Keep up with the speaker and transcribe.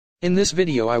In this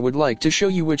video I would like to show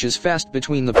you which is fast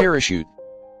between the parachute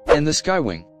and the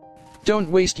skywing. Don't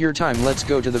waste your time, let's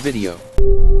go to the video.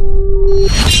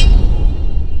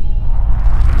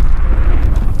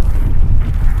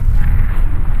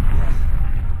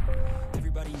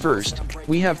 First,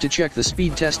 we have to check the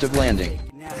speed test of landing.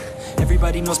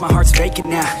 Everybody knows my heart's vacant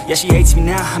now. Yeah, she hates me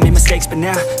now, I made mistakes but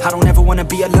now I don't ever wanna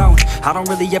be alone. I don't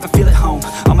really ever feel at home.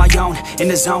 On my own, in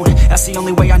the zone, that's the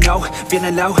only way I know.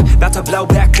 Feeling low, about to blow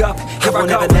back up. Here I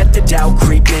won't ever let the doubt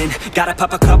creep in. Gotta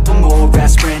pop a couple more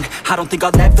aspirin. I don't think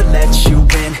I'll ever let you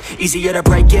in. Easier to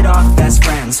break it off best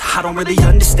friends. I don't really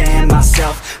understand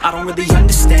myself. I don't really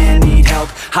understand, need help.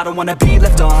 I don't wanna be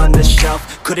left on the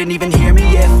shelf. Couldn't even hear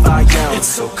me if I yelled. It's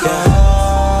so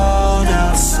cold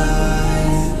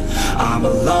outside, I'm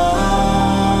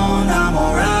alone, I'm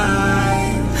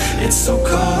alright. It's so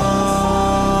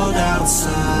cold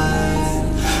outside,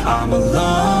 I'm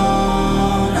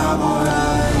alone, I'm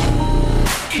alright.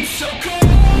 It's so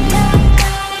cold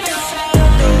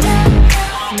outside,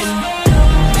 I'm alone,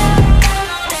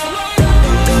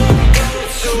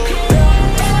 it's so cold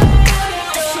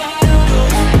outside,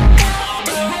 I'm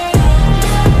alone.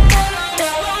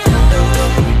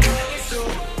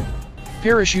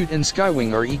 Parachute and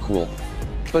skywing are equal,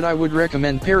 but I would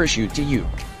recommend parachute to you,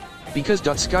 because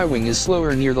skywing is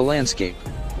slower near the landscape,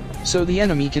 so the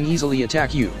enemy can easily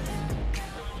attack you.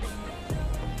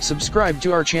 Subscribe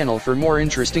to our channel for more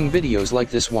interesting videos like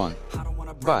this one.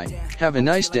 Bye, have a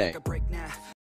nice day.